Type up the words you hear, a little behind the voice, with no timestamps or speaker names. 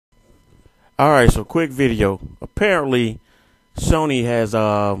All right, so quick video. Apparently, Sony has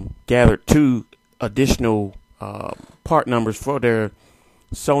gathered two additional part numbers for their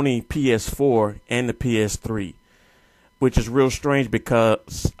Sony PS4 and the PS3, which is real strange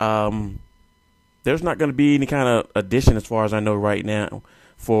because there's not going to be any kind of addition, as far as I know right now,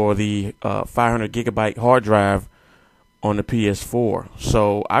 for the 500 gigabyte hard drive on the PS4.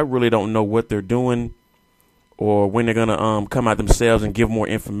 So I really don't know what they're doing or when they're going to come out themselves and give more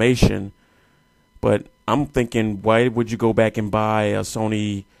information. But I'm thinking, why would you go back and buy a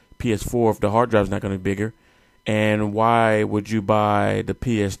Sony PS4 if the hard drive's not going to be bigger? And why would you buy the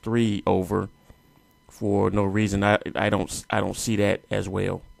PS3 over for no reason? I don't see that as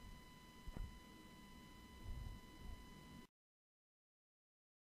well.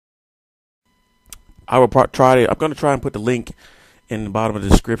 I will try to. I'm going to try and put the link in the bottom of the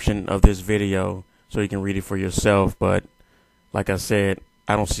description of this video so you can read it for yourself. But like I said,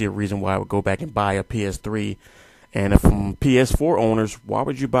 I don't see a reason why I would go back and buy a PS3. And if from PS4 owners, why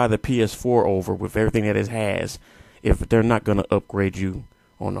would you buy the PS4 over with everything that it has if they're not going to upgrade you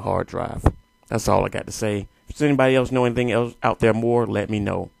on the hard drive? That's all I got to say. If anybody else know anything else out there more, let me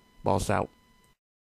know. Boss out.